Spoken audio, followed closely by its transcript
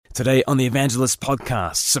Today on the Evangelist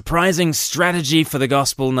Podcast, surprising strategy for the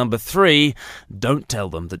gospel number 3, don't tell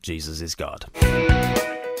them that Jesus is God.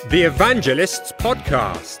 The Evangelists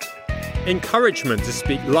Podcast, encouragement to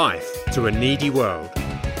speak life to a needy world,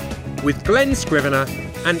 with Glenn Scrivener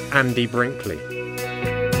and Andy Brinkley.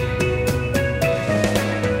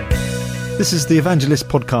 This is the Evangelist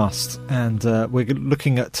Podcast, and we're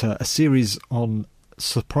looking at a series on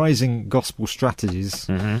surprising gospel strategies.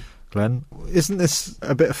 Mm-hmm. Glenn, isn't this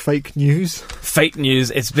a bit of fake news? Fake news.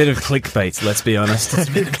 It's a bit of clickbait, let's be honest. It's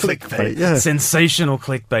a bit of clickbait. Yeah. Sensational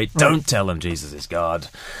clickbait. Right. Don't tell them Jesus is God.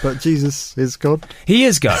 But Jesus is God? He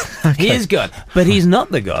is God. Okay. He is God. But he's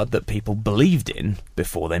not the God that people believed in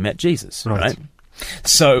before they met Jesus, right?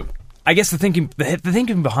 So I guess the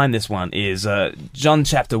thinking behind this one is John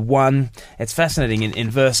chapter 1. It's fascinating. In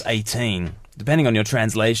verse 18, depending on your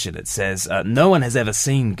translation, it says, no one has ever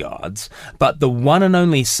seen God, but the one and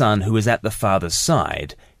only Son who is at the Father's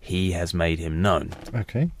side, he has made him known.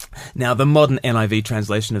 Okay. Now, the modern NIV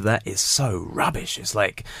translation of that is so rubbish. It's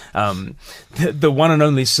like the one and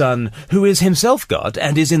only Son who is himself God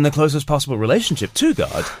and is in the closest possible relationship to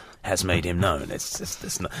God has made him known.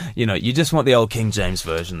 It's not, you just want the old King James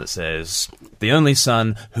version that says, the only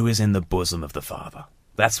Son who is in the bosom of the Father.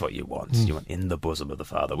 That's what you want. You want in the bosom of the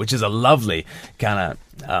Father, which is a lovely kind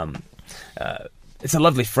of, it's a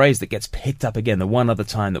lovely phrase that gets picked up again. The one other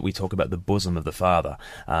time that we talk about the bosom of the Father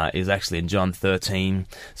is actually in John 13.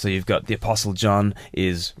 So you've got the Apostle John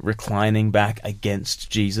is reclining back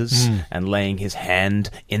against Jesus and laying his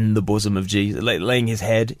hand in the bosom of Jesus, laying his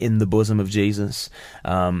head in the bosom of Jesus.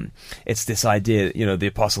 It's this idea, the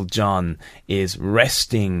Apostle John is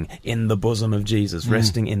resting in the bosom of Jesus,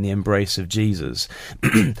 resting in the embrace of Jesus.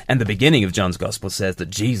 And the beginning of John's Gospel says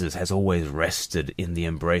that Jesus has always rested in the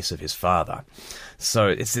embrace of his Father. So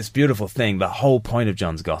it's this beautiful thing. The whole point of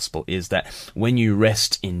John's Gospel is that when you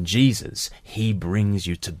rest in Jesus, he brings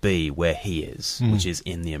you to be where he is, which is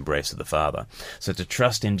in the embrace of the Father. So to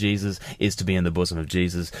trust in Jesus is to be in the bosom of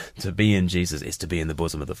Jesus. To be in Jesus is to be in the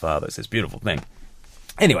bosom of the Father. It's this beautiful thing.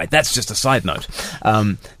 Anyway, that's just a side note.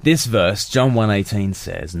 This verse, John 1:18,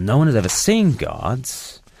 says, no one has ever seen God,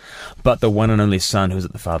 but the one and only Son who is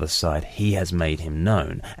at the Father's side, he has made him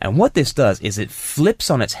known. And what this does is it flips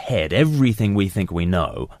on its head everything we think we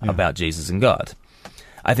know about Jesus and God.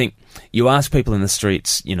 I think you ask people in the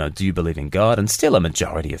streets, do you believe in God? And still a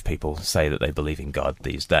majority of people say that they believe in God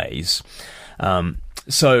these days. And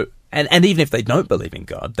even if they don't believe in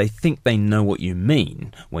God, they think they know what you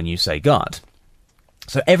mean when you say God.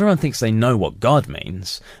 So everyone thinks they know what God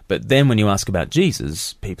means, but then when you ask about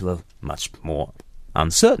Jesus, people are much more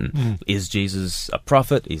uncertain. Is Jesus a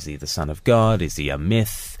prophet? Is he the Son of God? Is he a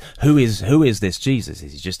myth? Who is this Jesus?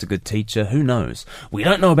 Is he just a good teacher? Who knows? We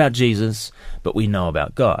don't know about Jesus, but we know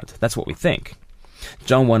about God. That's what we think.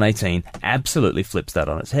 John 1:18 absolutely flips that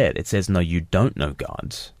on its head. It says, no, you don't know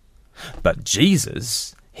God, but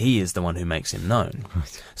Jesus, he is the one who makes him known.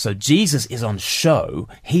 Right. So Jesus is on show.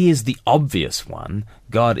 He is the obvious one.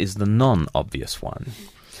 God is the non-obvious one.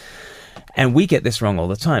 And we get this wrong all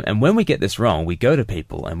the time. And when we get this wrong, we go to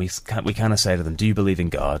people and we kind of say to them, do you believe in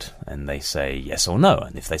God? And they say yes or no.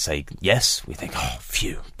 And if they say yes, we think, oh,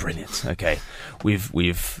 phew, brilliant. Okay, we've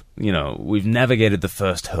navigated the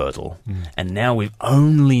first hurdle. And now we've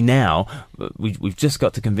just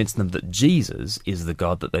got to convince them that Jesus is the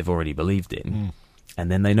God that they've already believed in. And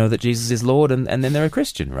then they know that Jesus is Lord, and then they're a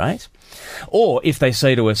Christian, right? Or if they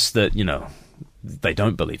say to us that, they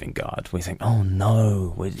don't believe in God, we think, oh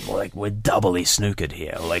no, we're doubly snookered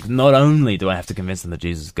here. Like, not only do I have to convince them that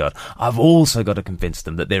Jesus is God, I've also got to convince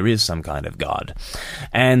them that there is some kind of God.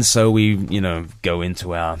 And so we, go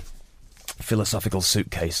into our philosophical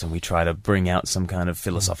suitcase and we try to bring out some kind of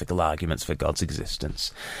philosophical arguments for God's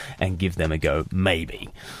existence and give them a go, maybe.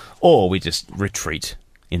 Or we just retreat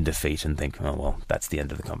in defeat and think, oh, well, that's the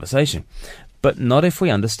end of the conversation. But not if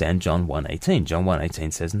we understand John 1:18. John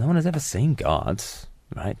 1:18 says, no one has ever seen God,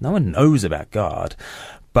 right? No one knows about God,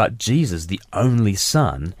 but Jesus, the only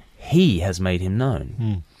Son, he has made him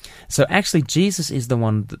known. So actually, Jesus is the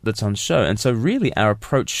one that's on show. And so really, our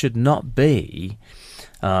approach should not be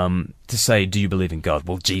to say, do you believe in God?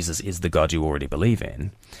 Well, Jesus is the God you already believe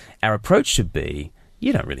in. Our approach should be,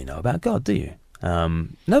 you don't really know about God, do you?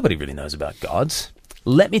 Nobody really knows about God.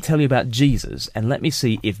 Let me tell you about Jesus, and let me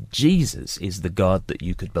see if Jesus is the God that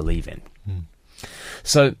you could believe in.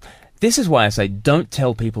 So this is why I say don't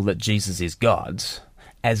tell people that Jesus is God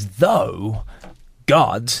as though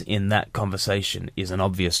God in that conversation is an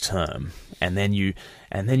obvious term, and then you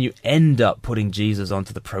end up putting Jesus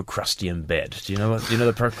onto the Procrustean bed. Do you know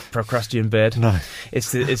the Procrustean bed? No.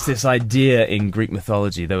 It's this idea in Greek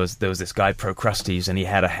mythology. There was this guy Procrustes, and he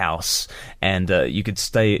had a house, and you could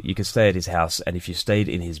stay at his house, and if you stayed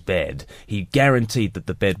in his bed, he guaranteed that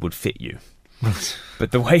the bed would fit you.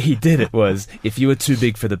 But the way he did it was, if you were too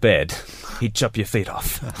big for the bed, he'd chop your feet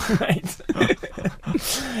off. Right?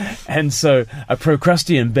 And so a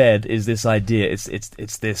Procrustean bed is this idea.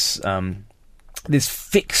 It's this this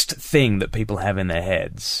fixed thing that people have in their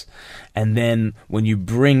heads. And then when you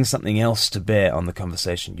bring something else to bear on the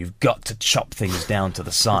conversation, you've got to chop things down to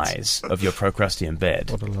the size of your Procrustean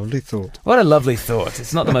bed. What a lovely thought. What a lovely thought.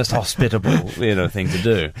 It's not the most hospitable, thing to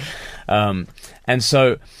do. And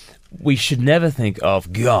so we should never think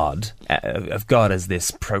of God as this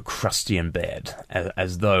Procrustean bed,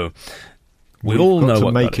 as though we all know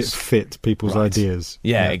what make God it is. fit people's Right. ideas.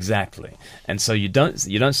 Yeah, exactly. And so you don't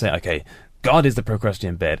say, okay, God is the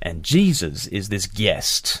Procrustean bed, and Jesus is this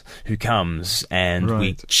guest who comes, and we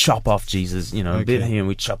Right. chop off Jesus, a bit Okay. here, and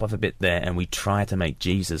we chop off a bit there, and we try to make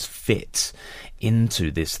Jesus fit into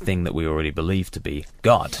this thing that we already believe to be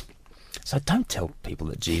God. So don't tell people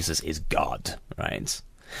that Jesus is God, right?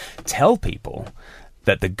 Tell people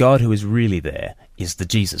that the God who is really there is the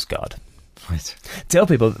Jesus God. Right. Tell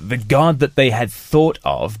people that the God that they had thought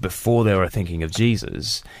of before they were thinking of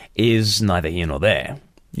Jesus is neither here nor there.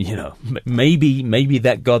 Maybe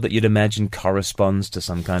that God that you'd imagine corresponds to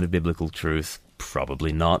some kind of biblical truth.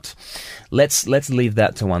 Probably not. Let's leave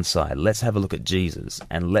that to one side. Let's have a look at Jesus,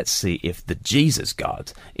 and let's see if the Jesus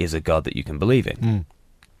God is a God that you can believe in.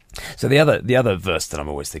 So the other verse that I'm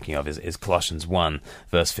always thinking of is Colossians 1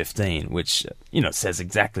 verse 15, which says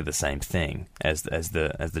exactly the same thing as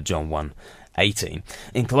the John 1:18.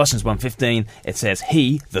 In Colossians 1:15 it says,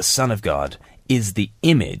 "He, the Son of God, is the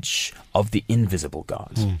image of the invisible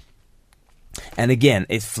God." And again,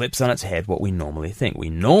 it flips on its head what we normally think. We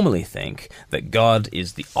normally think that God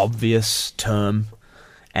is the obvious term,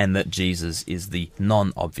 and that Jesus is the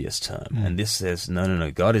non-obvious term. And this says,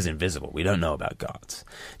 no, God is invisible. We don't know about God.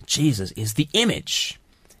 Jesus is the image.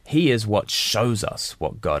 He is what shows us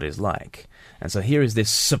what God is like. And so here is this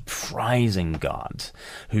surprising God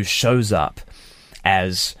who shows up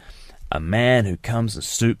as a man who comes and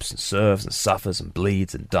stoops and serves and suffers and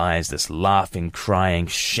bleeds and dies, this laughing, crying,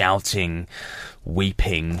 shouting,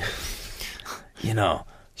 weeping,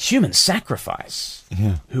 human sacrifice,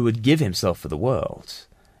 who would give himself for the world.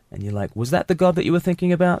 And you're like, was that the God that you were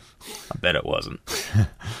thinking about? I bet it wasn't.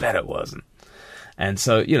 And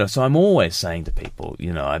so, so I'm always saying to people,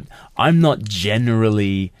 I'm not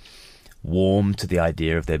generally warm to the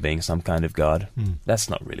idea of there being some kind of God. That's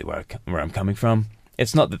not really where I'm coming from.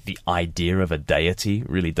 It's not that the idea of a deity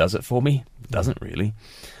really does it for me. It doesn't really.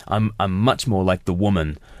 I'm much more like the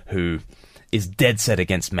woman who is dead set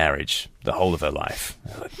against marriage the whole of her life.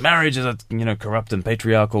 Like, marriage is a corrupt and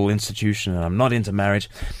patriarchal institution, and I'm not into marriage.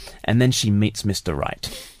 And then she meets Mr. Right,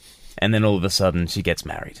 and then all of a sudden she gets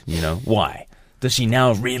married. Why? Does she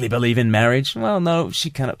now really believe in marriage? Well, no, she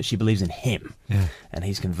believes in him, and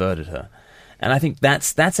he's converted her. And I think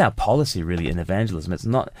that's our policy really in evangelism. It's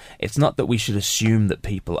not that we should assume that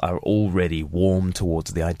people are already warm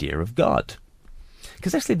towards the idea of God.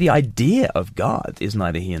 Because actually the idea of God is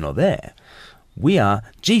neither here nor there. We are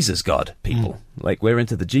Jesus God people. Like, we're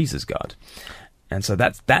into the Jesus God. And so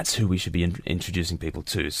that's who we should be introducing people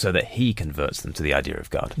to, so that he converts them to the idea of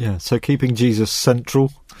God. Yeah, so keeping Jesus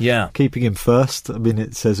central. Yeah. Keeping him first. I mean,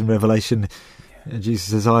 it says in Revelation, Jesus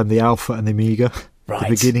says, I am the Alpha and the Omega. Right. The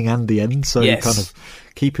beginning and the end. So you kind of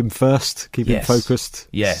keep him first, keep him focused,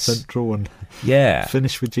 central, and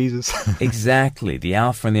finish with Jesus. Exactly. The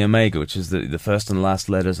Alpha and the Omega, which is the first and last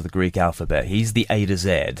letters of the Greek alphabet. He's the A to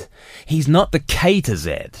Z. He's not the K to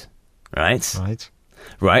Z, right?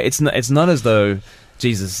 Right. It's not as though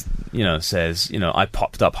Jesus, says, I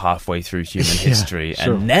popped up halfway through human history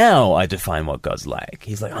and now I define what God's like.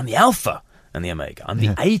 He's like, I'm the Alpha and the Omega. I'm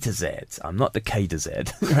the A to Z. I'm not the K to Z,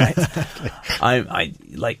 right? I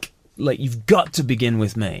you've got to begin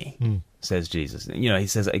with me, says Jesus. He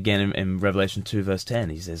says it again in Revelation 2 verse 10.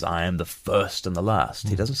 He says, I am the first and the last.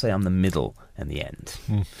 He doesn't say I'm the middle and the end.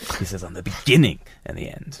 He says I'm the beginning and the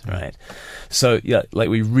end, right? So,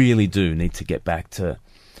 we really do need to get back to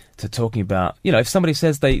talking about, if somebody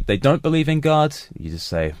says they don't believe in God, you just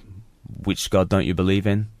say, which God don't you believe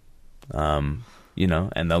in?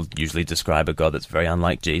 And they'll usually describe a God that's very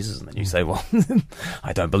unlike Jesus, and then you say, well,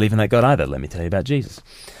 I don't believe in that God either. Let me tell you about Jesus.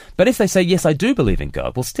 But if they say, yes, I do believe in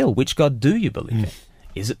God, well, still, which God do you believe in?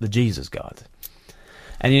 Is it the Jesus God?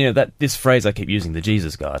 And that this phrase I keep using, the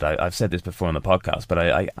Jesus God. I've said this before on the podcast, but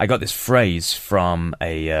I got this phrase from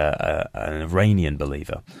an Iranian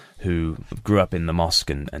believer who grew up in the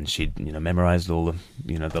mosque, and she'd memorized all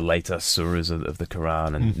the later surahs of the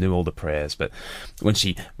Quran and knew all the prayers. But when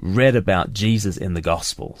she read about Jesus in the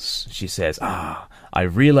Gospels, she says, I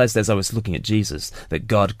realized as I was looking at Jesus that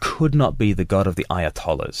God could not be the God of the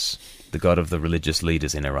Ayatollahs, the God of the religious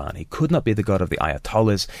leaders in Iran. He could not be the God of the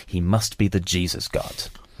Ayatollahs. He must be the Jesus God.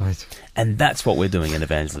 Right. And that's what we're doing in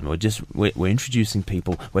evangelism. We're introducing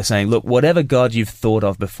people. We're saying, look, whatever God you've thought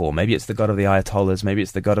of before, maybe it's the God of the Ayatollahs, maybe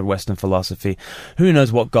it's the God of Western philosophy. Who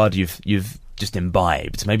knows what God you've just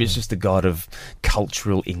imbibed? Maybe it's just the God of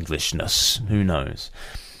cultural Englishness. Who knows?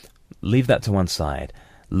 Leave that to one side.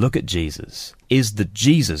 Look at Jesus. Is the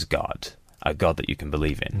Jesus God a God that you can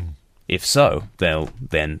believe in? If so,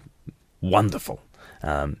 then wonderful.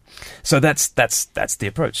 So that's the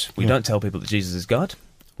approach. We don't tell people that Jesus is God.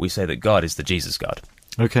 We say that God is the Jesus God.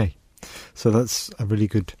 Okay. So that's a really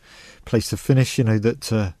good place to finish,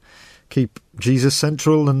 that keep Jesus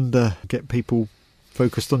central and get people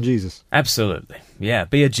focused on Jesus. Absolutely. Yeah,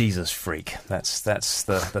 be a Jesus freak. That's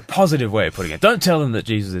the positive way of putting it. Don't tell them that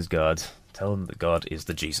Jesus is God. Tell them that God is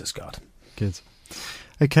the Jesus God. Good.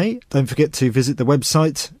 Okay, don't forget to visit the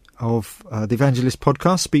website of the Evangelist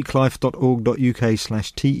Podcast,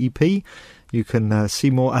 speaklife.org.uk/TEP. You can see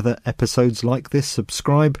more other episodes like this.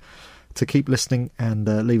 Subscribe to keep listening and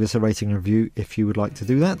leave us a rating and review if you would like to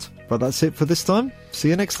do that. But that's it for this time. See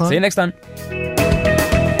you next time. See you next time.